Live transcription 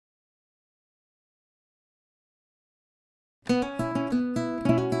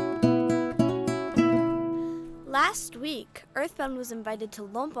Last week, Earthbound was invited to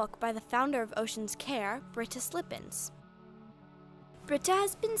Lombok by the founder of oceans.care, Britta Slippins. Britta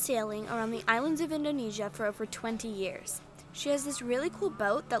has been sailing around the islands of Indonesia for over 20 years. She has this really cool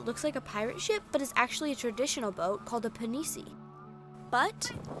boat that looks like a pirate ship, but is actually a traditional boat called a pinisi.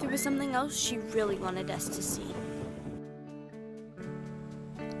 But there was something else she really wanted us to see.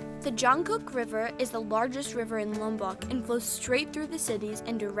 The Jangkok River is the largest river in Lombok and flows straight through the cities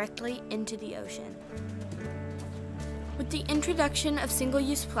and directly into the ocean. With the introduction of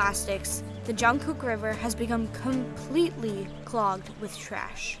single-use plastics, the Jangkok River has become completely clogged with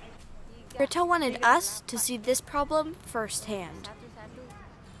trash. Britta wanted us to see this problem firsthand.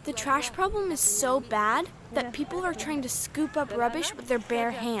 The trash problem is so bad that people are trying to scoop up rubbish with their bare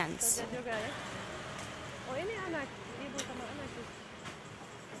hands.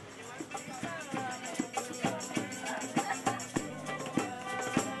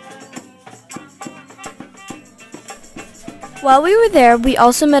 While we were there, we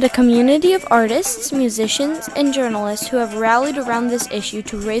also met a community of artists, musicians, and journalists who have rallied around this issue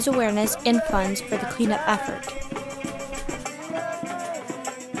to raise awareness and funds for the cleanup effort.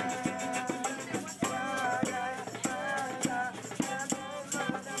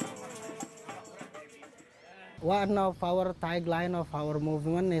 One of our tagline of our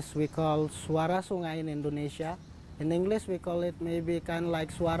movement is we call Suara Sungai in Indonesia. In English we call it maybe kind of like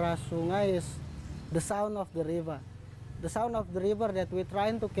Suara Sungai is the sound of the river. The sound of the river that we're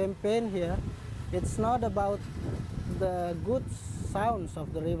trying to campaign here, it's not about the good sounds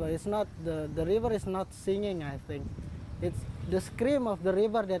of the river. It's not the river is not singing, I think. It's the scream of the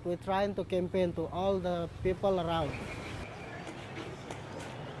river that we're trying to campaign to all the people around.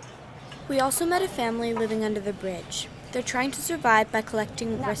 We also met a family living under the bridge. They're trying to survive by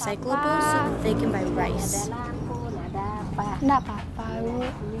collecting recyclables so that they can buy rice.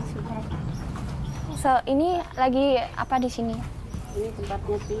 So, ini lagi apa di sini? Ini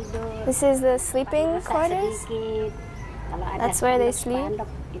tempatnya tidur. This is the sleeping quarters? That's where they sleep?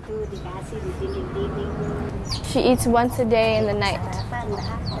 Itu dikasih di dinding-dinding. She eats once a day in the night.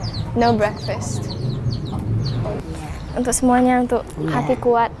 No breakfast. Untuk semuanya, untuk hati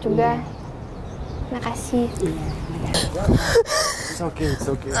kuat juga. Makasih. It's okay, it's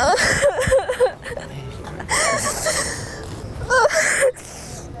okay.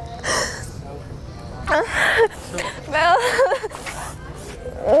 Well,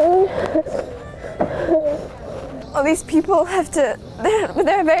 all these people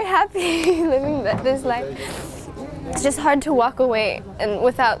they're very happy living this life. It's just hard to walk away and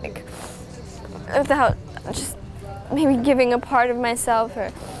without just maybe giving a part of myself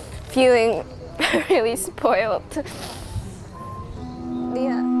or feeling really spoiled.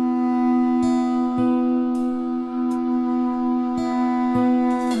 Yeah.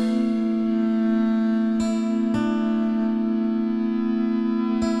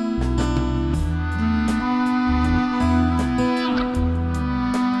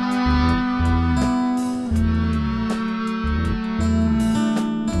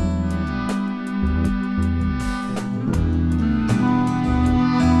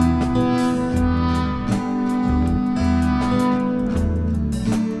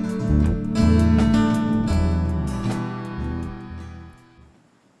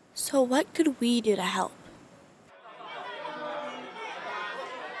 So what could we do to help?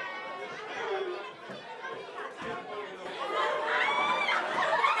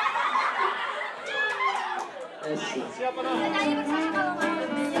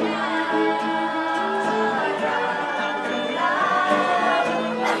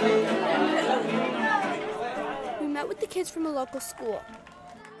 We met with the kids from a local school.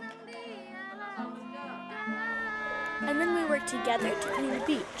 And then we worked together to clean the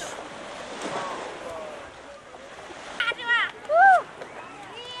beach.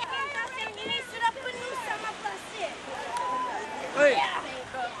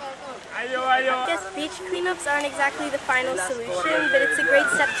 I guess beach cleanups aren't exactly the final solution, but it's a great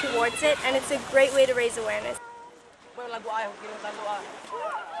step towards it, and it's a great way to raise awareness.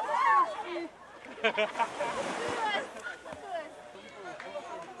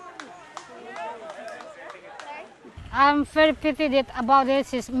 I'm very pitied about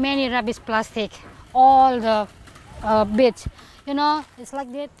this is many rubbish plastic, all the beach. You know, it's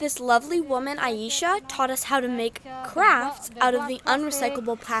like that. This lovely woman, Aisha, taught us how to make crafts out of the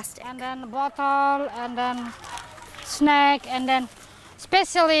unrecyclable plastic. And then bottle, and then snack, and then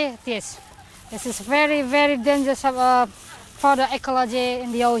especially this. This is very, very dangerous for the ecology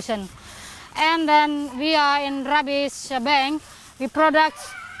in the ocean. And then we are in rubbish bank. We produce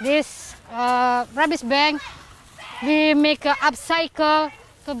this rubbish bank we make a upcycle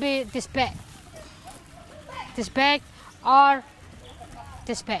to be this bag or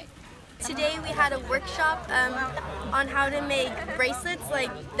this bag. Today we had a workshop on how to make bracelets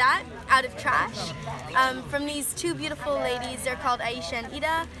like that out of trash from these two beautiful ladies. They're called Aisha and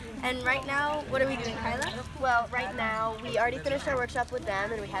Ida. And right now, what are we doing, Kyla? Well, right now we already finished our workshop with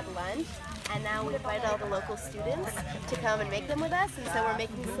them and we had lunch. And now we invited all the local students to come and make them with us. And so we're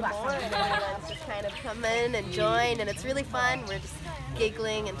making some more and everyone's just kind of come in and join. And it's really fun. We're just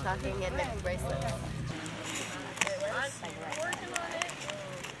giggling and talking and making bracelets.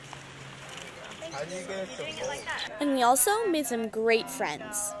 And we also made some great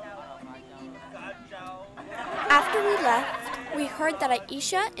friends. After we left, we heard that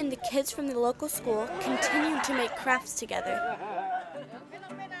Aisha and the kids from the local school continued to make crafts together.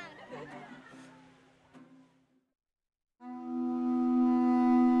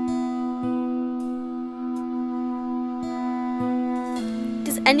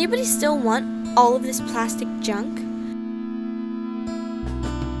 Does anybody still want all of this plastic junk?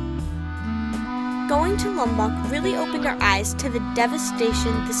 Going to Lombok really opened our eyes to the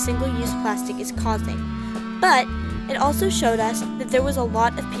devastation the single-use plastic is causing. But it also showed us that there was a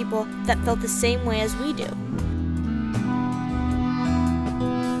lot of people that felt the same way as we do.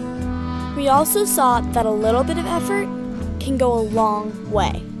 We also saw that a little bit of effort can go a long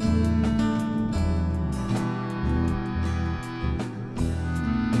way.